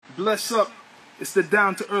Bless up. It's the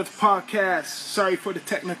Down to Earth podcast. Sorry for the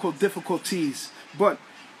technical difficulties, but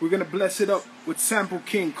we're going to bless it up with Sample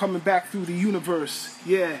King coming back through the universe.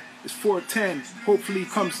 Yeah, it's 410. Hopefully he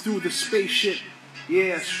comes through the spaceship.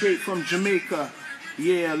 Yeah, straight from Jamaica.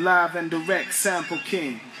 Yeah, live and direct, Sample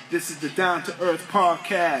King. This is the Down to Earth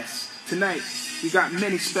podcast. Tonight, we got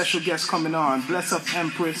many special guests coming on. Bless up,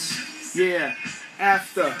 Empress. Yeah,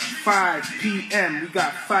 after 5 p.m., we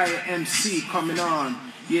got Fire MC coming on.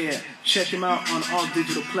 Yeah, check him out on all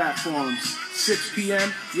digital platforms. 6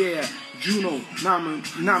 p.m., yeah, Juno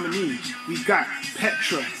nominee. We got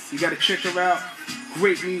Petra. You got to check her out.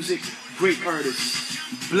 Great music, great artists.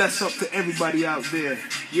 Bless up to everybody out there.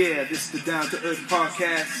 Yeah, this is the Down to Earth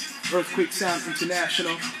podcast. Earthquake Sound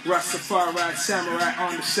International. Rastafari Samurai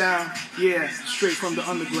on the sound. Yeah, straight from the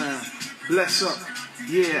underground. Bless up.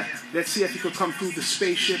 Yeah, let's see if you can come through the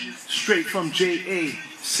spaceship. Straight from J.A.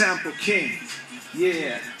 Sample King.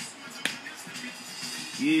 Yeah.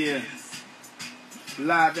 Yeah.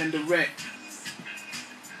 Live and direct.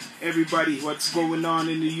 Everybody, what's going on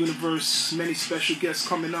in the universe? Many special guests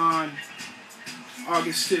coming on.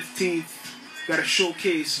 August 15th. Got a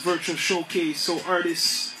showcase, virtual showcase. So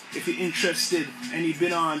artists, if you're interested and you've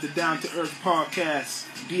been on the Down to Earth podcast,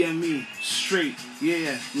 DM me straight.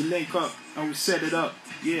 Yeah, we link up and we set it up.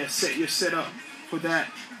 Yeah, set your setup for that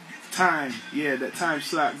time. Yeah, that time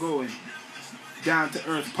slot going. Down to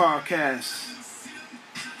Earth podcast.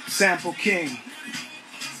 Sample King.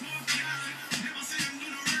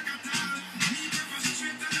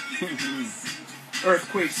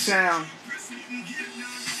 Earthquake Sound.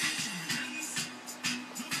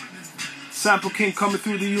 Sample King coming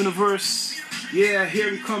through the universe. Yeah, here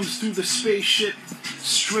he comes through the spaceship.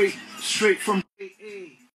 Straight from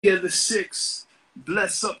AA. Yeah, the 6.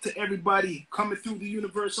 Bless up to everybody coming through the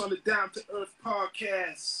universe on the Down to Earth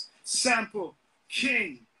podcast. Sample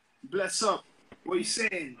King. Bless up. What you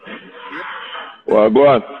saying? Yeah. Well, go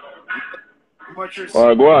on. Go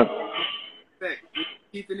on.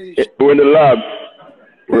 We're in the lab.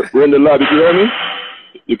 We're in the lab. You can hear me?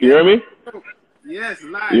 You can hear me? Yes,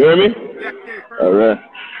 live. You hear me? Yeah, perfect. All right.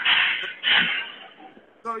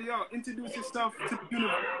 So, yo, introduce yourself to the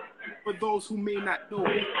universe for those who may not know.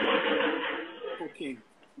 Okay.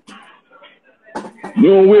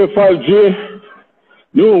 New wave 5G.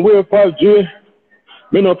 New wave 5G.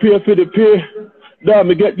 Me no pay for the pay. That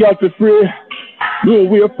me get girl for free. New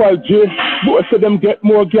wave 5G. Boy say them get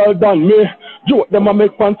more girl than me. Joke them a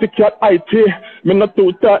make fancy cat IT. Me not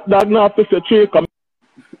too tight dog now for say tree.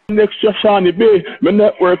 Next year Shani Bay. Me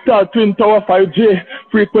network tall Twin Tower 5G.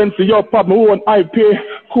 Frequency up at my own IP.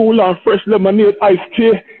 Cool and fresh lemonade iced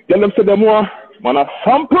tea. Tell them say them want man a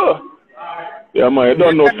sample. Yeah man, you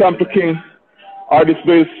don't know Sample King. Artist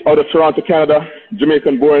based out of Toronto, Canada.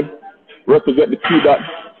 Jamaican born. Represent the T-Dot.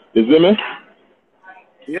 You see me?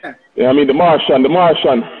 Yeah. Yeah, I mean the Martian.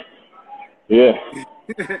 Yeah.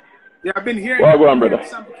 Yeah, I've been hearing well, go on, brother.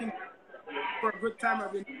 Sample King for a good time.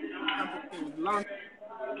 I've been Sample King long.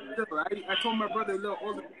 I told my brother a little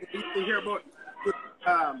older he used to hear about the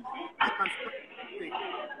thing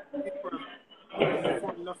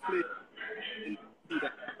for enough play and do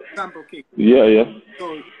that. Sample King. Yeah.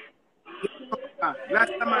 So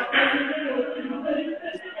last time I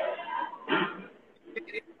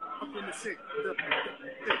up in the sick.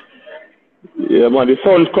 Yeah, man, the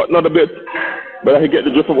sound's cutting out a bit, but I can get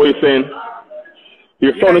the drift of what you're saying.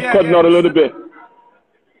 Your sound is cutting out a little bit.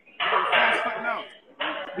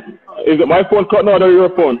 Is it my phone cutting out or your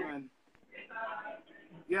phone?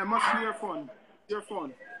 Yeah, it must be your phone. Your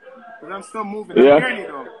phone. But I'm still moving. Yeah. I'm hearing you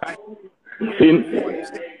though.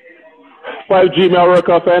 5G may I work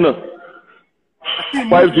off, I know.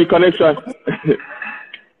 5G connection.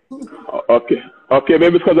 Okay,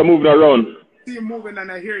 maybe it's because I'm moving around. I see you moving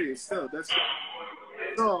and I hear you still. That's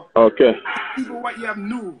so. Okay. People, what you have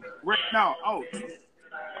new right now out.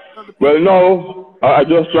 Well, no, I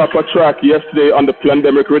just dropped a track yesterday on the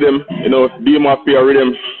Pandemic Rhythm, you know, D Mafia Rhythm,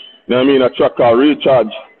 you know what I mean, a track called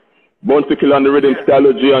Recharge. Bounty Kill on the rhythm,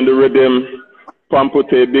 Stylogy on the rhythm,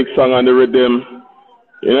 Pampote, Big Song on the rhythm,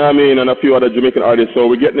 you know what I mean, and a few other Jamaican artists. So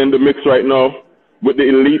we're getting in the mix right now with the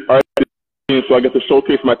elite artists, so I get to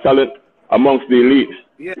showcase my talent amongst the elite,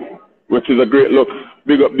 which is a great look.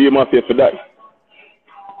 Big up D Mafia for that.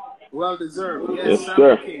 Well deserved. Yes,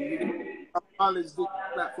 sir. All his good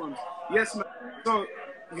platforms. Yes, man. So,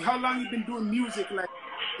 how long you been doing music? Like,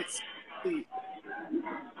 it's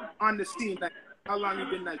on the scene. Like, how long you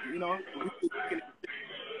been, like, you know?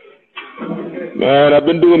 Man, I've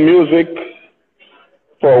been doing music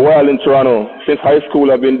for a while in Toronto. Since high school,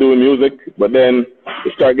 I've been doing music, but then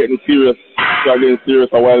it started getting serious.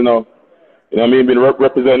 A while now. You know what I mean? Been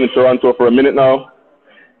representing Toronto for a minute now.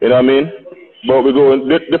 You know what I mean? But we go in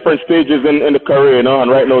different stages in the career, you know,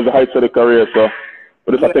 and right now is the heights of the career, so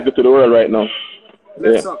we just take it to the world right now.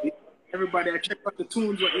 Bless up. Everybody, I check out the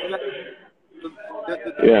tunes, what you like.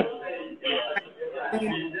 Yeah.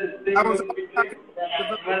 I was talking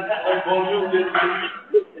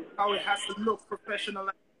how it has to look professional,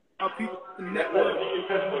 how people can network.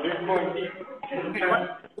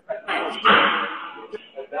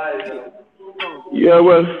 Yeah,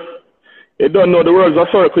 well, you don't know, the world's a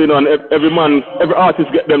circle, you know, and every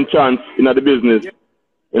artist get them chance in the business. Yeah.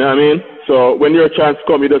 You know what I mean? So when your chance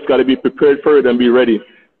come, you just gotta be prepared for it and be ready.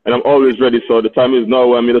 And I'm always ready, so the time is now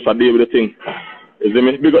when me just a deal with the thing. You see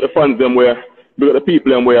me? We got the fans them where, we got the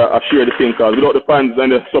people them where I share the thing, cause without the fans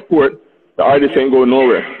and the support, the artist ain't going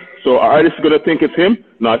nowhere. So our artist is gonna think it's him.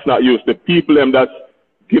 No, it's not you. It's the people them that's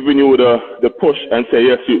giving you the push and say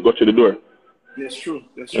yes, you go to the door. That's true.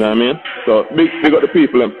 That's true. You know what I mean? So big up the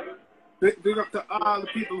people them. Big up to all the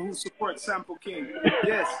people who support Sample King.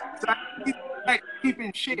 Yes. So keep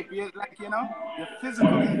in shape. You're like, you know, you're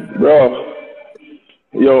physically. Bro.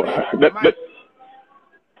 Yo,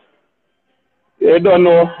 you don't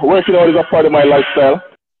know, working out is a part of my lifestyle.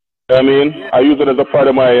 You know what I mean? Yeah. I use it as a part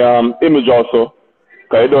of my image also.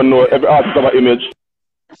 Because you don't know, every artist have an image.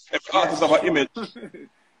 Every artist have an image. So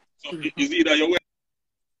it's either you're well,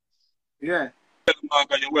 you're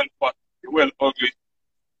well fat, you're well ugly,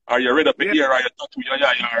 or you're red up in here, or you're tattooed,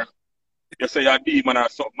 you say you're a demon or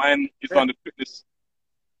something. Mine is on the fitness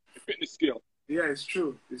scale. Yeah, it's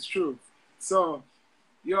true. It's true. So,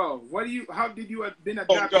 yo, how did you have been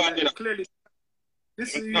adapted? Clearly,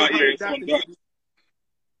 this is not here.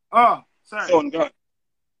 Oh, sorry. Sound God.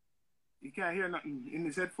 You can't hear nothing in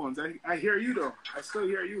his headphones. I hear you though. I still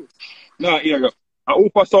hear you. Nah, here you go. I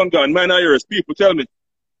hope sound God. Mine are yours. People tell me.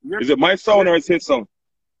 Is it my sound or is his sound?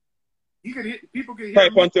 People can hear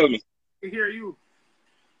Type me. and tell me. Can hear you.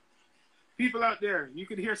 People out there, you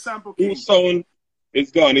can hear Sample King. Whose sound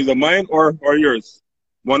is gone? Is it mine or yours?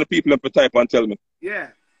 One of the people have to type and tell me. Yeah.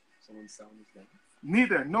 Someone's sound is gone.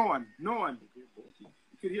 Neither. No one. You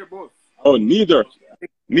could hear both. Oh, neither.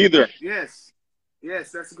 Neither. Yes.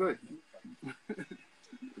 Yes, that's good.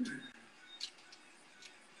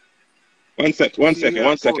 One second.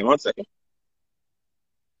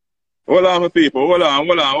 Hold on, my people. Hold on.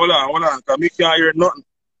 Because me can't hear nothing.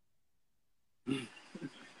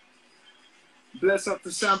 Bless up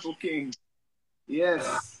the Sample King.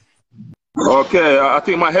 Yes. Okay, I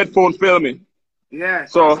think my headphone failed me. Yeah.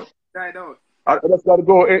 So died out. I just got to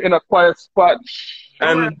go in a quiet spot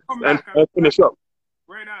and finish up.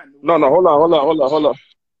 Right on. No, hold on.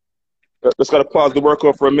 Just got to pause the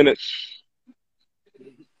workout for a minute.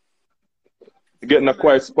 Get in a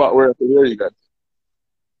quiet spot where I can hear you guys.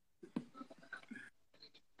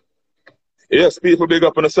 Yes, people big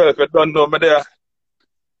up on themselves. If you don't know me there,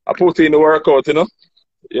 I put in the workout, you know.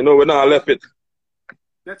 You know, we're not left it.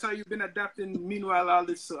 That's how you've been adapting, meanwhile, all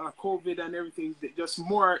this COVID and everything. Just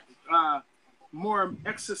more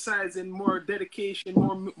exercising, more dedication,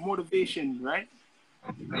 more motivation, right?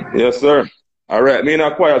 Yes, sir. All right, me in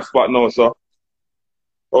a quiet spot now, so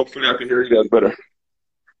hopefully I can hear you guys better.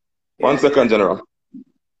 1 second, General.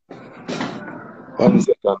 1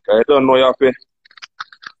 second. I don't know, you have to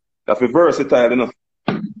be versatile, you know.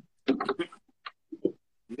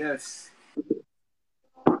 Yes.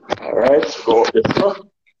 All right, go up this way.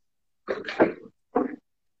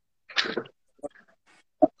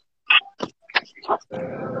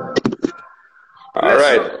 All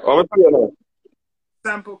right, over to you now.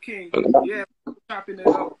 Sample King, yeah, chopping it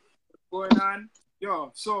up, going on.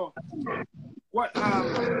 Yo, so what? How do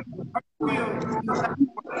you feel in the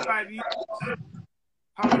last 5 years?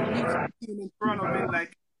 How have you seen in Toronto been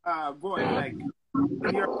like going like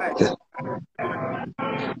in your life?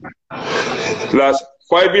 Last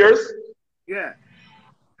 5 years? Yeah.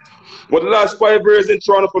 Well, the last 5 years in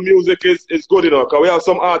Toronto for music is good enough, because we have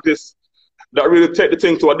some artists that really take the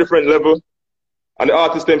thing to a different level, and the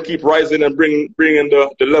artists then keep rising and bringing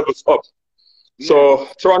the levels up. Yeah. So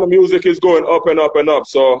Toronto music is going up and up and up.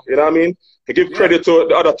 So, you know what I mean? I give credit to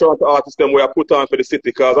the other Toronto artists them we are put on for the city,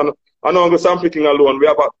 because I know I'm Sample King alone. We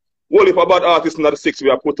have a whole heap of bad artists in the six we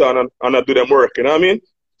are put on and do them work, you know what I mean?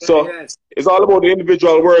 So it's all about the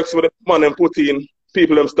individual works with the man and put in,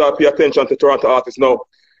 people them start pay attention to Toronto artists now.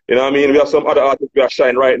 You know what I mean? We have some other artists we are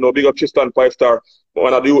shine right now. Big up Tristan 5 Star. But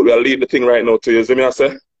when I do it, we'll lead the thing right now to you. See me I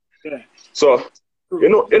say? Yeah. So you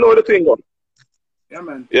know the thing, though. Yeah,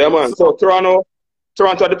 man. Yeah, man. So Toronto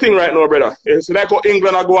the thing right now, brother. It's like how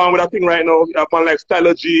England are going with a thing right now. You have man like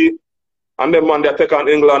Styler G and them man they take on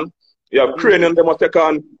England. You have Crane and them take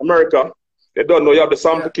on America. You don't know, you have the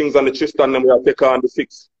Sample Yeah. Kings and the Tristan, then we have take on the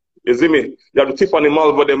 6. You see me? You have the Tiffany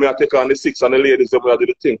Malvo, then we have take on the 6, and the ladies, then we have do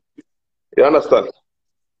the thing. You understand?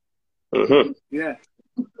 Mm-hmm. Yeah.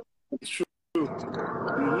 It's true.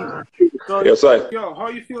 Mm-hmm. So, Yes, I. yo, how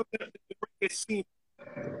you feel the reggae scene?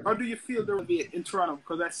 How do you feel the reggae in Toronto?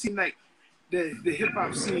 Because I seem like the hip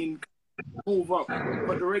hop scene move up,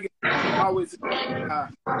 but the reggae always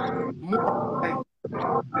move like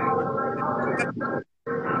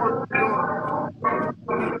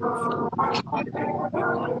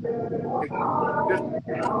just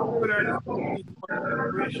put our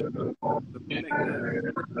inspiration to connect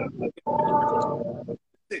the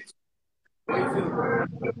six. How you feel?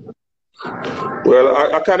 Well,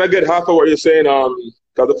 I kind of get half of what you're saying,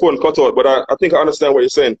 because the phone cut out, but I think I understand what you're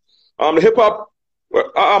saying. The hip hop,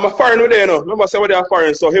 well, I'm a foreign with there, you know. Remember I said they are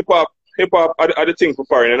foreign, so hip hop are the thing for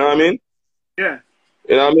foreign, you know what I mean? Yeah.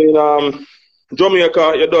 You know what I mean?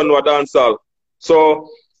 Jamaica, you don't know a dancehall. So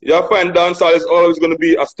you'll find dancehall is always going to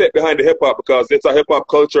be a step behind the hip hop because it's a hip hop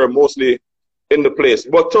culture mostly in the place.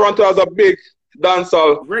 But Toronto has a big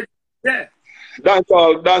dancehall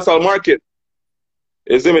market.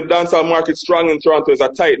 You see me? Dancehall market strong in Toronto. It's a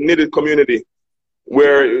tight knitted community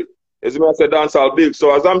where, as I said, dancehall big.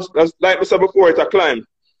 So as like I said before, it's a climb.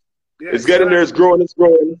 Yeah, it's getting there, it's growing,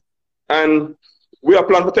 and we are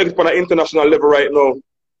planning to take it on an international level right now.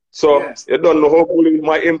 So you don't know, hopefully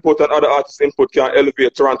my input and other artists' input can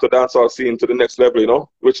elevate Toronto dancehall scene to the next level, you know,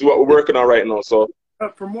 which is what we're working on right now. So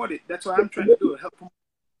help promote it. That's what I'm trying to do. Help promote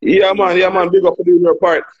it. Yeah, man. Big up for doing your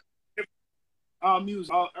part. All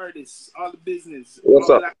music, all artists, all the business, What's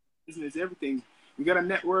all up? that business, everything. We got a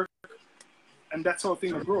network, and that's how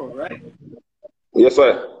things grow, right? Yes,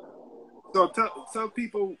 sir. So tell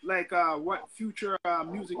people like what future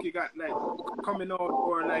music you got like coming out,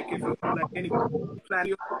 or like if you like any plan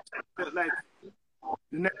like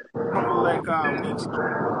the next couple like weeks.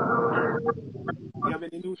 You have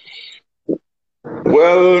any news?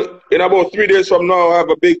 Well, in about 3 days from now, I have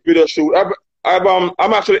a big video shoot.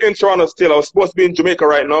 I'm actually in Toronto still. I was supposed to be in Jamaica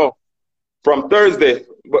right now from Thursday,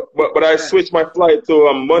 but I switched my flight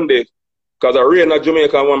to Monday because I ran at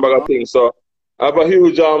Jamaica and one bag of things. So I have a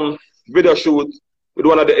huge video shoot with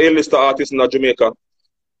one of the A-lister artists in Jamaica.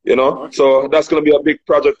 You know, so that's gonna be a big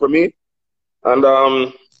project for me. And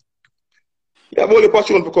yeah, I'm only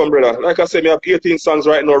passionate for come, brother. Like I said, I have 18 songs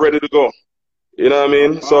right now ready to go. You know what I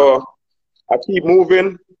mean? So I keep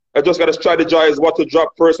moving. I just gotta strategize what to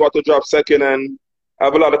drop first, what to drop second, and I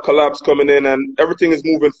have a lot of collabs coming in, and everything is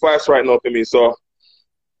moving fast right now for me. So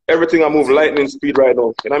everything I move lightning speed right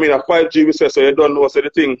now. You know what I mean? At 5G we say, so you don't know, so the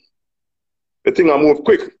thing I move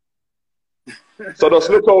quick. So just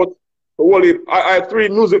look out. I have 3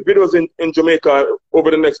 music videos in Jamaica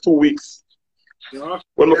over the next 2 weeks.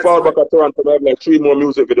 When we fall back at Toronto, I have like 3 more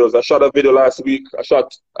music videos. I shot a video last week. I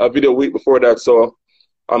shot a video a week before that. So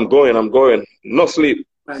I'm going. No sleep.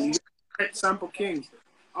 Man, Sample King,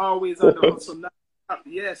 always on the hustle.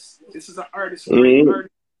 Yes, this is an artist, great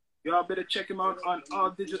artist. Y'all better check him out on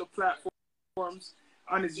all digital platforms,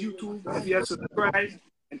 on his YouTube, if you have subscribed,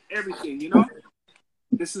 and everything, you know?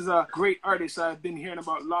 This is a great artist I've been hearing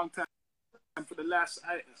about a long time. For the last,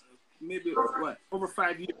 maybe, over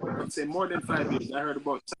 5 years, I'd say more than 5 years, I heard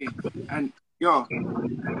about King. And, yo,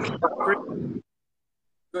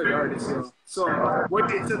 good artist, yo. So, what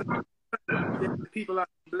do you tell the people are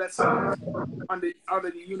blessed on the out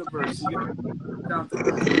of the universe? Down to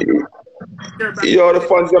yo, the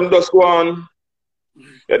fans them just go on.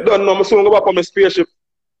 You don't know, I'm soon go back on my spaceship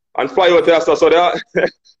and fly out there. So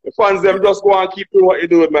the fans them just go on, keep doing what you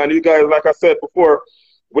do, man. You guys, like I said before,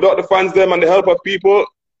 without the fans them and the help of people,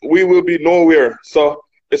 we will be nowhere. So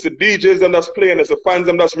it's the DJs them that's playing, it's the fans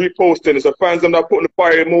them that's reposting, it's the fans them that putting the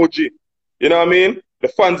fire emoji. You know what I mean? The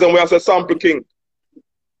fans them we have a Sample King.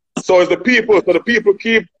 So it's the people. So the people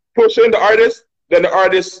keep pushing the artists, then the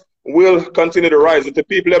artists will continue to rise. If the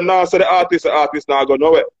people them now say the artists now go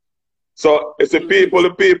nowhere. So it's the people.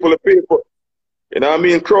 You know what I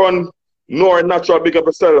mean? Crown, Nor, Natural, big up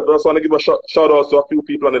yourself. I just want to give a shout out to a few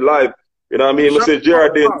people on the live. You know what I mean? I say J.R.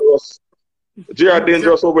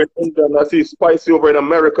 Dangerous over in England. I see Spicy over in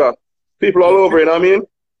America. People all over, you know what I mean?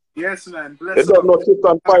 Yes, man. Bless they don't know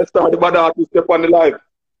Tristan 5 Star, the bad artists step on the live.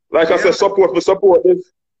 Like I said, support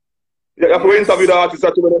this. You have to interview the artist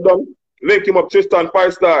that when they're done. Link him up, Tristan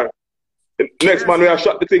 5 Star. Next man, we have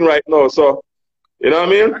shot the thing right now. So, you know what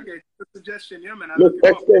I mean? Okay, good suggestion, yeah, man.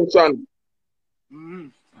 Extension.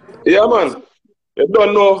 Yeah, man. You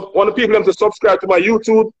don't know. Want the people them to subscribe to my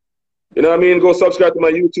YouTube. You know what I mean? Go subscribe to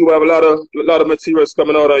my YouTube. I have a lot of materials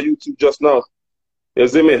coming out on YouTube just now. You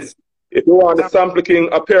see me? If you want the Sample King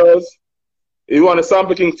apparels, You want the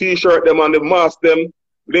Sample King t-shirt them and the mask them,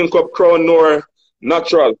 link up Crown Nor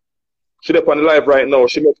Natural. She up on the live right now.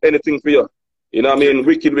 She make anything for you. You know what I mean?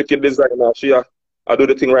 Wicked designer. I do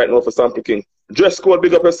the thing right now for Sample King. Dress code,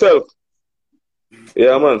 big up yourself.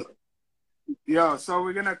 Yeah, man. Yo, so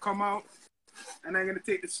we're gonna come out and I'm gonna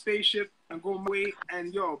take the spaceship and go my way.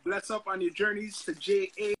 And yo, bless up on your journeys to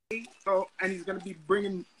JA. So, and he's gonna be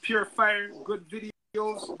bringing pure fire, good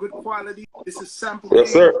videos, good quality. This is Sample King.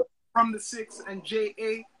 Yes, sir. From the 6 and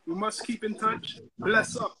JA. We must keep in touch.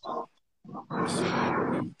 Bless up.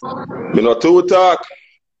 Me not too talk.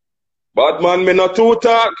 Bad man, me not too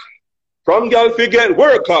talk. From girl fi get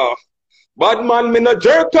work off. Bad man, me not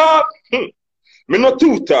jerk off. Me not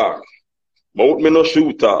too talk. Mouth me no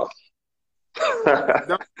shoot off.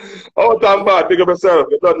 Oh, damn bad. Big up yourself.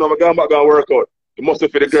 You don't know I'm going back and work out. You must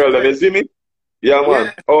have for the girl. You see me? Yeah, man.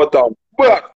 Yeah. Oh, damn. But